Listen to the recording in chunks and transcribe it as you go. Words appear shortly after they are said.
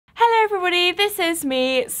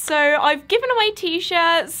Esme. So I've given away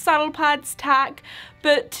t-shirts, saddle pads, tack,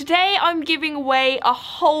 but today I'm giving away a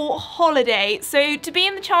whole holiday. So to be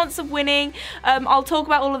in the chance of winning, I'll talk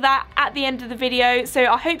about all of that at the end of the video. So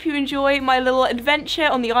I hope you enjoy my little adventure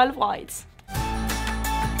on the Isle of Wight.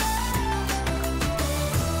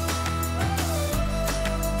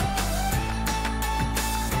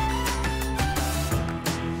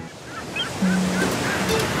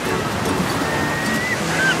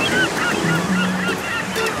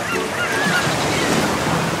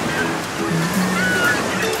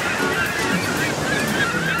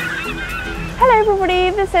 Hello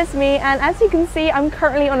everybody, this is Esme, and as you can see I'm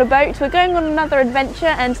currently on a boat. We're going on another adventure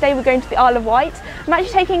and today we're going to the Isle of Wight. I'm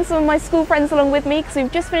actually taking some of my school friends along with me because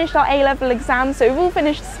we've just finished our A-level exams, so we've all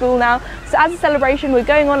finished school now. So as a celebration we're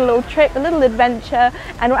going on a little trip, a little adventure,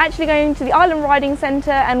 and we're actually going to the Island Riding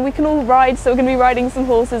Centre and we can all ride, so we're going to be riding some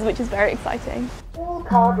horses, which is very exciting. All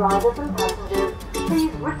car drivers and passengers,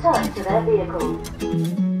 please return to their vehicles.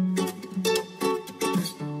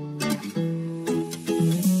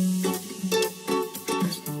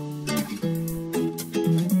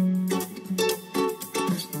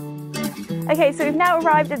 Okay, so we've now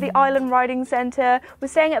arrived at the Island Riding Centre. We're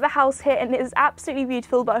staying at the house here and it is absolutely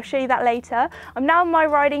beautiful, but I'll show you that later. I'm now in my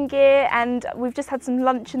riding gear and we've just had some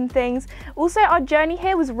lunch and things. Also, our journey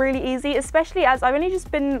here was really easy, especially as I've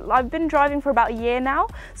been driving for about a year now.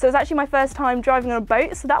 So it was actually my first time driving on a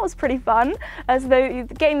boat, so that was pretty fun. So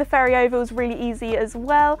getting the ferry over was really easy as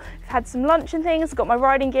well. We've had some lunch and things, got my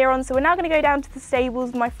riding gear on, so we're now going to go down to the stables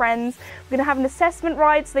with my friends. We're going to have an assessment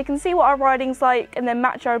ride so they can see what our riding's like and then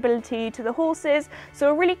match our ability to the horses.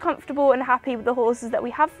 So we're really comfortable and happy with the horses that we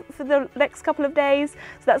have for the next couple of days,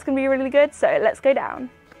 so that's going to be really good. So let's go down.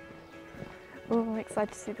 Oh, I'm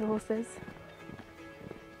excited to see the horses.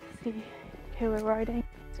 See who we're riding.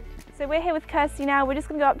 So we're here with Kirsty now. We're just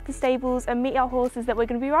going to go up to the stables and meet our horses that we're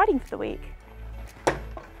going to be riding for the week.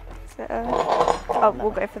 So, oh,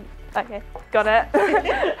 we'll go for, okay, got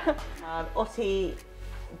it. Otty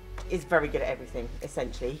is very good at everything,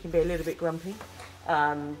 essentially. He can be a little bit grumpy,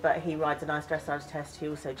 but he rides a nice dressage test. He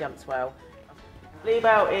also jumps well.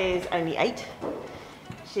 Bluebell is only 8.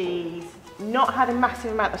 She's not had a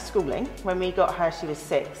massive amount of schooling. When we got her, she was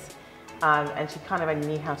 6, and she kind of only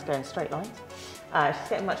knew how to go in straight lines. She's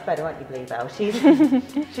getting much better, aren't you, Bluebell? She's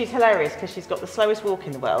hilarious because she's got the slowest walk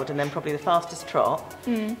in the world and then probably the fastest trot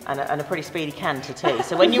and a pretty speedy canter too.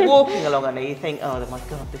 So when you're walking along on her, you think, oh my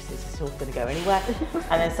God, this is all going to go anywhere.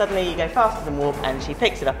 And then suddenly you go faster than walk and she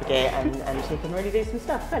picks it up a gear and she can really do some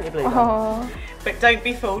stuff, don't you, Bluebell? Aww. But don't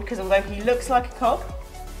be fooled, because although he looks like a cob,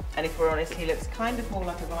 and if we're honest, he looks kind of more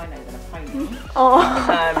like a rhino than a pony.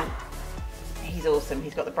 He's awesome.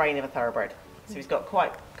 He's got the brain of a thoroughbred. So he's got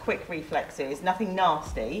quite quick reflexes, nothing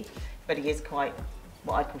nasty, but he is quite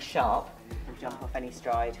what I call sharp. He'll jump off any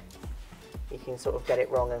stride. You can sort of get it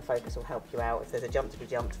wrong and Focus will help you out. If there's a jump to be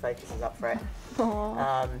jumped, Focus is up for it.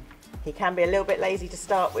 He can be a little bit lazy to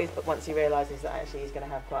start with, but once he realises that actually he's going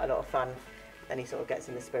to have quite a lot of fun, then he sort of gets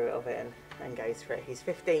in the spirit of it and goes for it. He's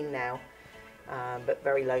 15 now, but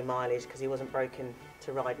very low mileage because he wasn't broken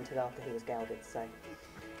to ride until after he was gelded.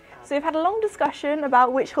 So we've had a long discussion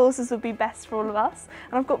about which horses would be best for all of us,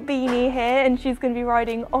 and I've got Beanie here and she's going to be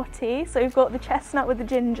riding Otty. So we've got the chestnut with the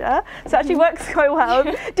ginger, so it actually works quite well.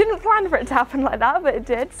 Didn't plan for it to happen like that, but it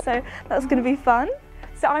did, so that's going to be fun.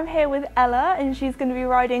 So I'm here with Ella and she's going to be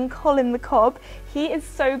riding Colin the cob. He is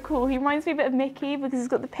so cool. He reminds me a bit of Mickey because he's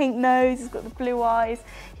got the pink nose, he's got the blue eyes.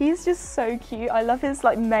 He's just so cute. I love his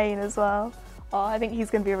mane as well. Oh, I think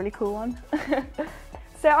he's going to be a really cool one.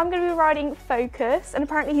 So I'm going to be riding Focus, and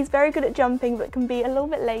apparently he's very good at jumping but can be a little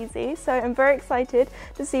bit lazy, so I'm very excited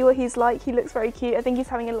to see what he's like. He looks very cute. I think he's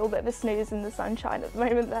having a little bit of a snooze in the sunshine at the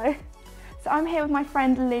moment though. So I'm here with my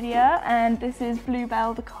friend Lydia, and this is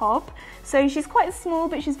Bluebell the cob. So she's quite small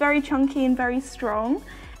but she's very chunky and very strong,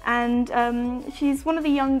 and she's one of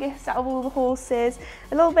the youngest out of all the horses,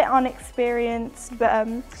 a little bit unexperienced, but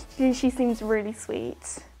she seems really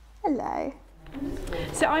sweet. Hello.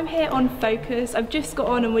 So I'm here on Focus. I've just got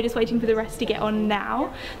on and we're just waiting for the rest to get on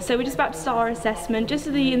now. So we're just about to start our assessment, just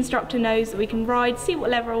so the instructor knows that we can ride, see what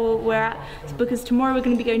level we're at, because tomorrow we're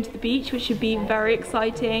going to be going to the beach, which should be very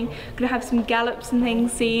exciting. We're going to have some gallops and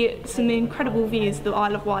things, see some incredible views of the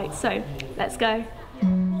Isle of Wight. So let's go.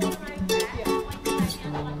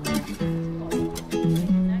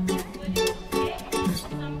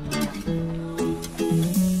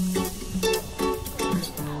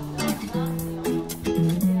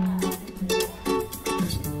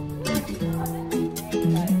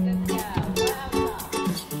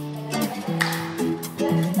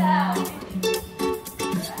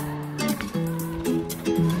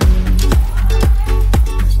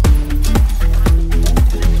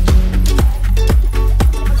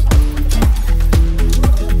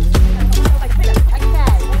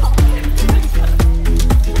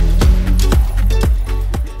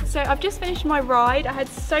 So I've just finished my ride. I had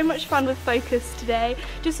so much fun with Focus today.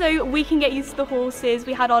 Just so we can get used to the horses,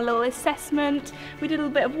 we had our little assessment, we did a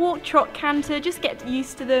little bit of walk, trot, canter, just get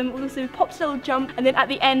used to them. We also popped a little jump, and then at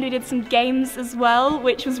the end we did some games as well,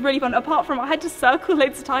 which was really fun. Apart from I had to circle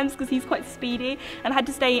loads of times because he's quite speedy, and I had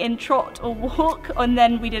to stay in trot or walk, and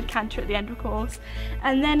then we did canter at the end, of course.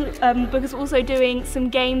 And then because we're also doing some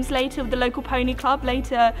games later with the local pony club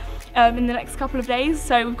later in the next couple of days,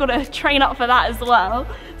 so we've got to train up for that as well.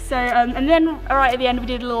 So and then right at the end we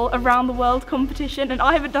did a little around the world competition, and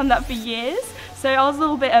I haven't done that for years, so I was a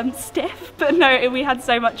little bit stiff, but no, we had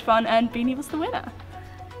so much fun, and Beanie was the winner.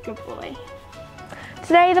 Good boy.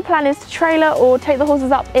 Today the plan is to trailer or take the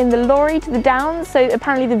horses up in the lorry to the downs, so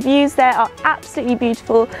apparently the views there are absolutely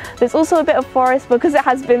beautiful. There's also a bit of forest because it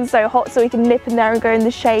has been so hot, so we can nip in there and go in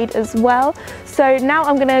the shade as well. So now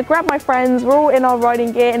I'm going to grab my friends, we're all in our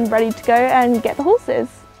riding gear and ready to go and get the horses.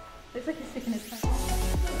 Looks like he's sticking his face.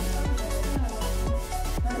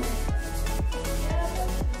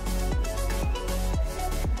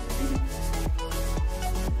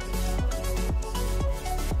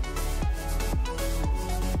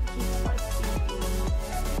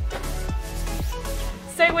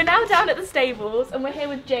 So we're now down at the stables, and we're here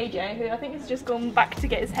with JJ, who I think has just gone back to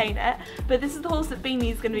get his hay net. But this is the horse that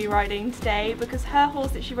Beanie's going to be riding today, because her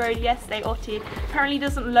horse that she rode yesterday, Ottie, apparently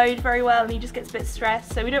doesn't load very well and he just gets a bit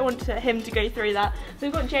stressed, so we don't want him to go through that. So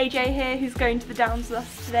we've got JJ here who's going to the downs with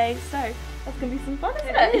us today, so that's going to be some fun,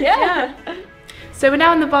 isn't it? Yeah. So we're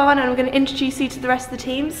now in the barn, and I'm going to introduce you to the rest of the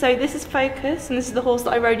team. So this is Focus, and this is the horse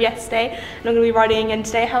that I rode yesterday, and I'm going to be riding again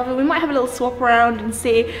today. However, we might have a little swap around and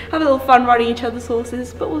have a little fun riding each other's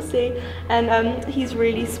horses, but we'll see. And he's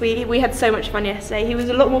really sweet. We had so much fun yesterday. He was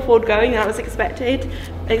a lot more forward going than I was expecting,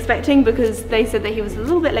 because they said that he was a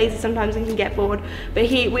little bit lazy sometimes and can get bored.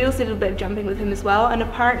 But we also did a bit of jumping with him as well, and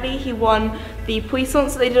apparently he won the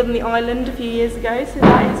puissance that they did on the island a few years ago, so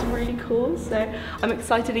that is really cool. So I'm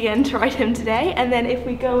excited again to ride him today. And then if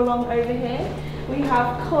we go along over here, we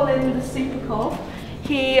have Colin the Super Cob.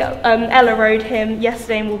 Ella rode him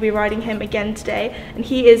yesterday and we'll be riding him again today, and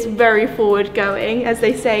he is very forward going. As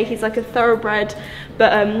they say, he's like a thoroughbred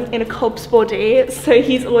but in a cob's body, so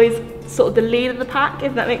he's always sort of the lead of the pack,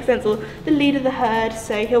 if that makes sense, or the lead of the herd,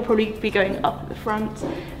 so he'll probably be going up at the front,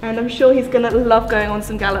 and I'm sure he's gonna love going on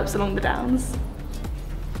some gallops along the downs.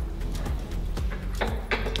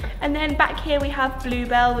 And then back here we have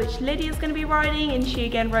Bluebell, which Lydia's going to be riding, and she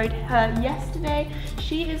again rode her yesterday.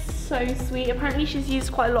 She is so sweet. Apparently she's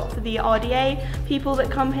used quite a lot for the RDA people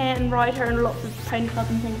that come here and ride her, and a lot for the pony club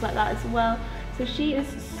and things like that as well. So she is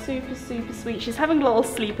super, super sweet. She's having a little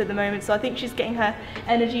sleep at the moment, so I think she's getting her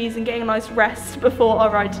energies and getting a nice rest before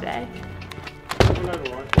our ride today.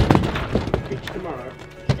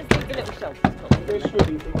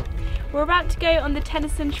 We're about to go on the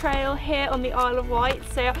Tennyson Trail here on the Isle of Wight,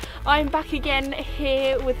 so I'm back again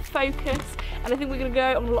here with Focus, and I think we're going to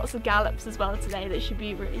go on lots of gallops as well today. That should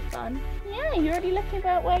be really fun. Yeah, you're already looking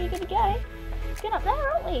about where you're going to go. We're going up there,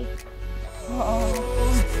 aren't we?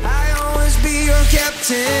 Oh. I'll always be your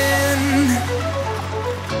captain.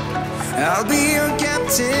 I'll be your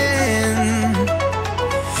captain.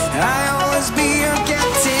 I'll always be your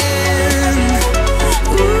captain.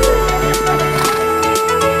 Ooh.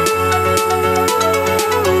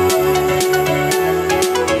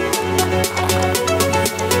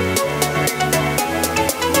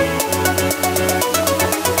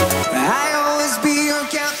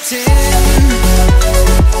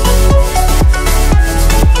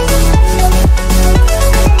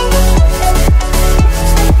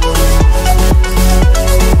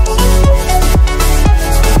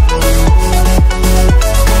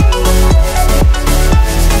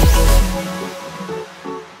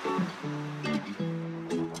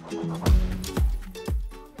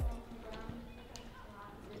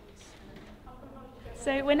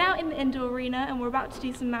 So we're now in the indoor arena, and we're about to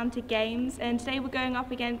do some mounted games, and today we're going up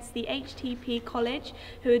against the HTP College,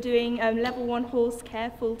 who are doing level 1 horse care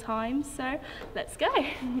full time, so let's go.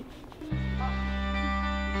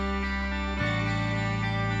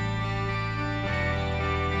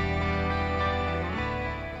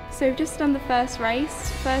 So we've just done the first race.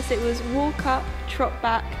 First it was walk up, trot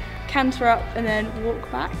back, canter up, and then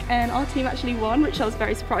walk back, and our team actually won, which I was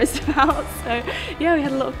very surprised about, so yeah, we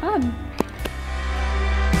had a lot of fun.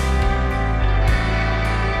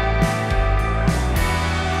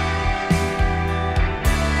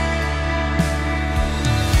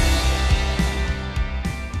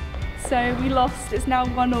 So we lost, it's now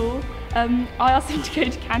 1-1. I asked him to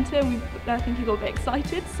go to canter, and I think he got a bit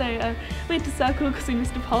excited, so we had to circle because we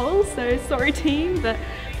missed a pole, so sorry team, but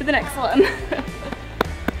for the next one.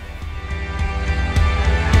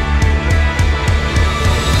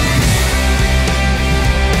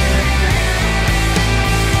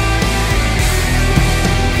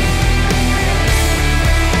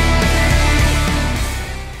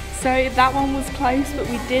 that one was close, but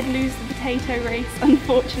we did lose the potato race,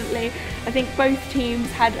 unfortunately. I think both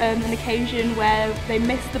teams had an occasion where they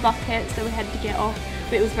missed the bucket, so we had to get off,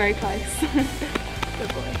 but it was very close.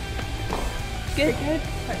 Good boy. Good? Good.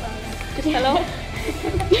 Quite well then. Just fell off.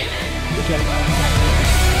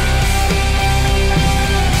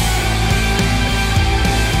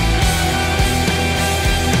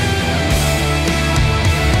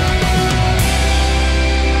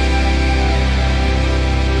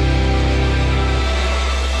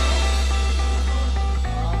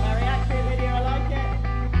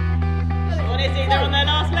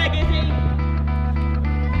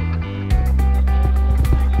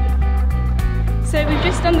 So we've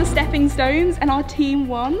just done the stepping stones and our team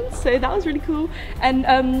won, so that was really cool.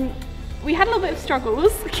 And we had a little bit of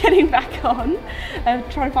struggles getting back on,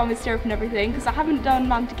 trying to find my stirrup and everything, because I haven't done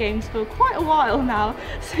mounted games for quite a while now,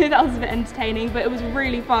 so that was a bit entertaining, but it was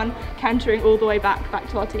really fun cantering all the way back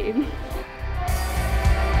to our team.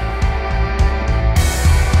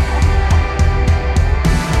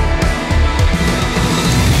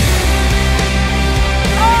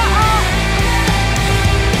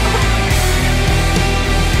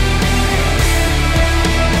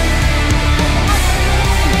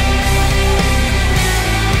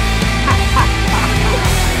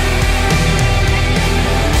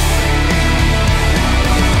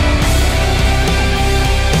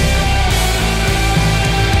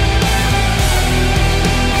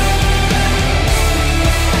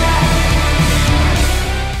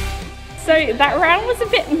 So that round was a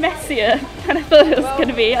bit messier than I thought it was going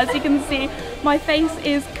to be. As you can see, my face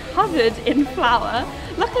is covered in flour.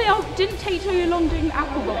 Luckily I didn't take too long doing the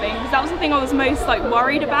apple bobbing, because that was the thing I was most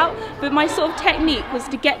worried about. But my sort of technique was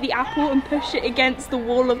to get the apple and push it against the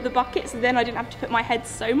wall of the bucket, so then I didn't have to put my head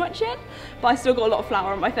so much in. But I still got a lot of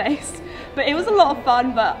flour on my face. But it was a lot of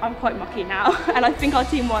fun, but I'm quite mucky now. And I think our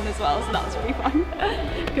team won as well, so that was really fun.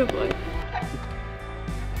 Good boy.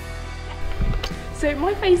 So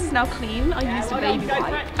my face is now clean. I used a baby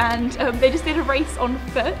wipe, and they just did a race on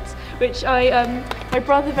foot, which my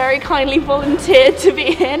brother very kindly volunteered to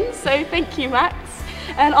be in, so thank you, Max.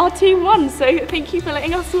 And our team won, so thank you for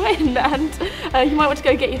letting us win, and you might want to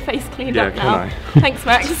go get your face cleaned up now. Thanks,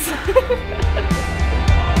 Max.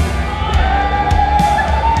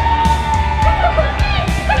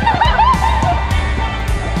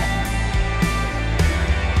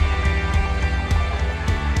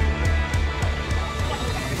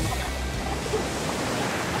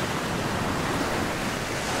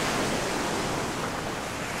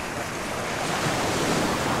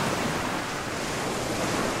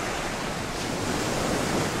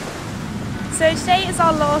 So today is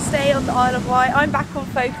our last day on the Isle of Wight. I'm back on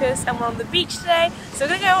focus and we're on the beach today. So we're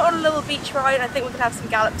going to go on a little beach ride, and I think we're going to have some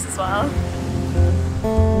gallops as well.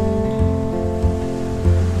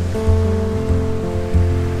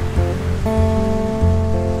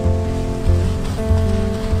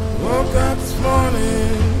 Woke up this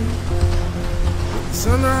morning with the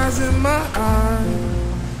sunrise in my eyes.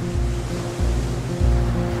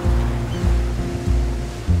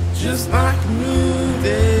 Just like a new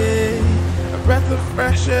day, a breath of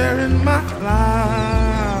fresh air in my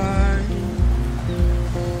life.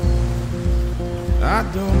 I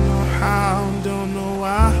don't know how, don't know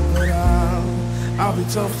why, but I'll be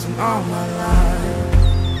toasting all my life.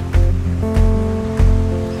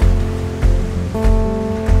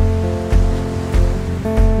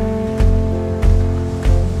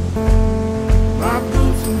 My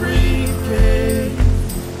boots and briefcase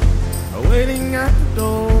are waiting at the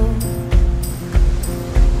door.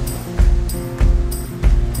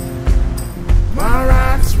 My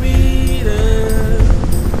ride's sweeter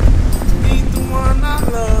to meet the one I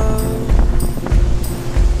love.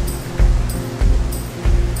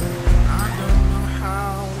 I don't know how,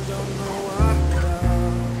 don't know what, but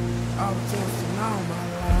I'll be toasting all my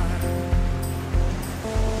life.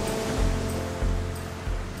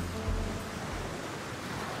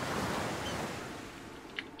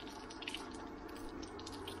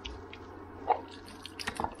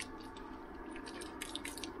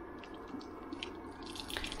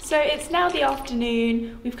 So it's now the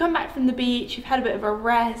afternoon, we've come back from the beach, we've had a bit of a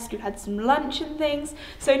rest, we've had some lunch and things.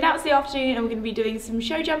 So now it's the afternoon and we're going to be doing some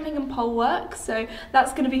show jumping and pole work, so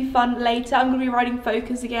that's going to be fun later. I'm going to be riding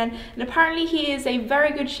Focus again, and apparently he is a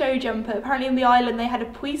very good show jumper. Apparently on the island they had a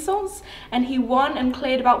puissance and he won and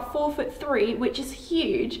cleared about 4'3", which is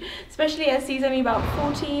huge, especially as he's only about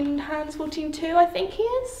 14 hands, 14'2" I think he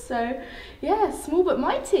is. So yeah, small but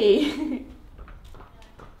mighty.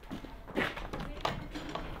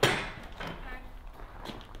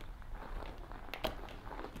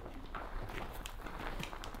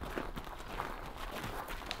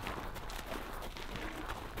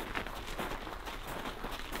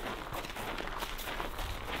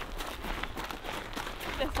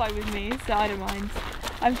 fine with me, so I don't mind.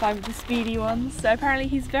 I'm fine with the speedy ones. So apparently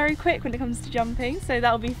he's very quick when it comes to jumping, so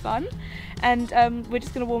that'll be fun. And we're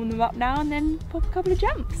just going to warm them up now and then pop a couple of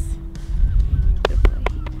jumps. Good boy.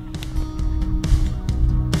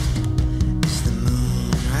 It's the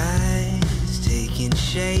moonrise taking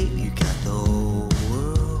shape. You got the whole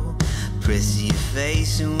world pressing your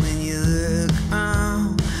face, and when you look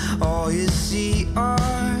around, all you see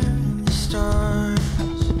are stars.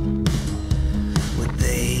 What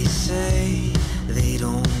they say, they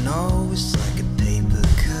don't know. It's like a paper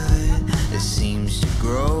cut that seems to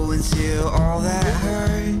grow until all that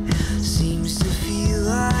hurt seems to feel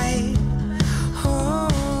like,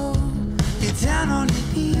 oh, you're down on your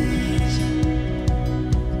knees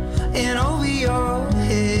and over your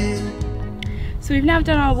head. So we've now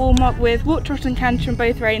done our warm up with walk, trot and canter in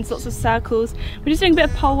both reins, lots of circles. We're just doing a bit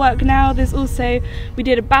of pole work now. There's also, we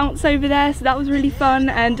did a bounce over there, so that was really fun.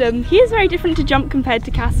 And he is very different to jump compared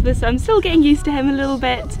to Casper, so I'm still getting used to him a little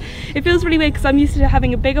bit. It feels really weird because I'm used to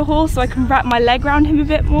having a bigger horse, so I can wrap my leg around him a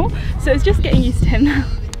bit more. So it's just getting used to him now.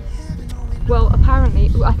 Well,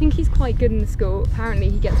 apparently, I think he's quite good in the school. Apparently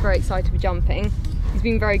he gets very excited with jumping. He's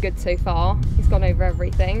been very good so far. He's gone over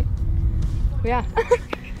everything. But yeah.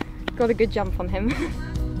 Got a good jump on him.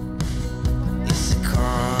 It's a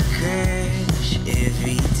car crash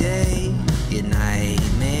every day, your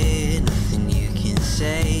nightmare, nothing you can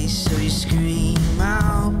say, so you scream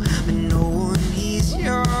out, but no one hears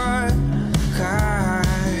your cry.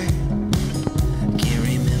 Can't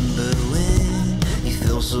remember when you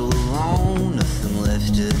feel so alone, nothing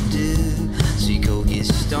left to do, so you go get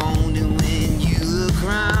stoned, and when you look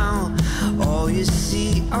around, all you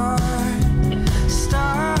see are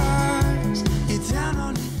stars.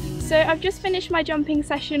 So I've just finished my jumping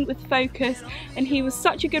session with Focus and he was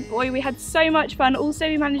such a good boy. We had so much fun. Also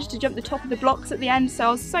we managed to jump the top of the blocks at the end, so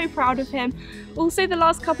I was so proud of him. Also the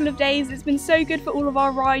last couple of days it's been so good for all of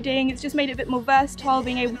our riding. It's just made it a bit more versatile,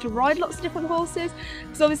 being able to ride lots of different horses,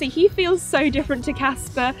 because obviously he feels so different to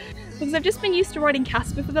Casper. Because I've just been used to riding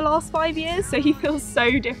Casper for the last 5 years, so he feels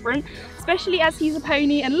so different, especially as he's a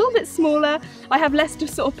pony and a little bit smaller. I have less to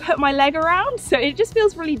sort of put my leg around, so it just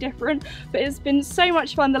feels really different, but it's been so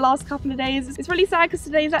much fun the last couple of days. It's really sad because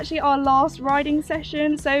today is actually our last riding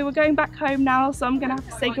session, so we're going back home now, so I'm gonna have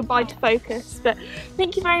to say goodbye to Focus. But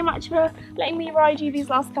thank you very much for letting me ride you these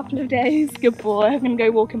last couple of days. Good boy. I'm gonna go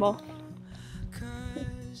walk him off.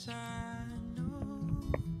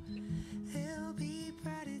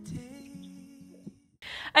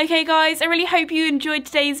 Okay guys, I really hope you enjoyed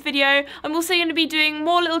today's video. I'm also going to be doing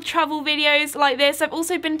more little travel videos like this. I've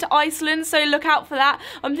also been to Iceland, so look out for that.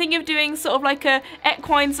 I'm thinking of doing sort of like a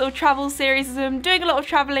equine sort of travel series, as I'm doing a lot of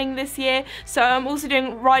travelling this year, so I'm also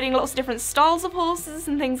riding lots of different styles of horses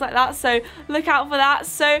and things like that, so look out for that.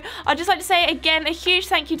 So I'd just like to say again a huge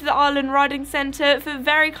thank you to the Ireland Riding Centre for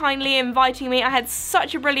very kindly inviting me. I had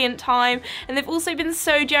such a brilliant time, and they've also been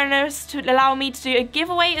so generous to allow me to do a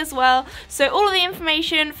giveaway as well. So all of the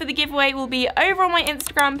information for the giveaway will be over on my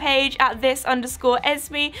Instagram page at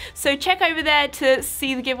 @this_Esme, so check over there to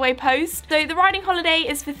see the giveaway post. So the riding holiday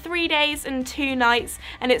is for 3 days and 2 nights,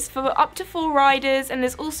 and it's for up to 4 riders, and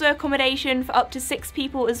there's also accommodation for up to 6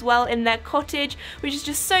 people as well in their cottage, which is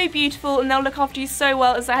just so beautiful, and they'll look after you so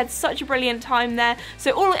well, as I had such a brilliant time there.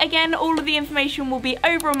 So all of the information will be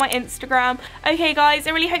over on my Instagram. Okay guys,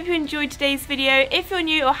 I really hope you enjoyed today's video. If you're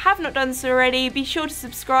new or have not done so already, be sure to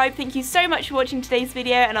subscribe. Thank you so much for watching today's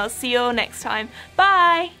video, and I'll see you all next time.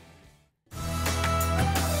 Bye!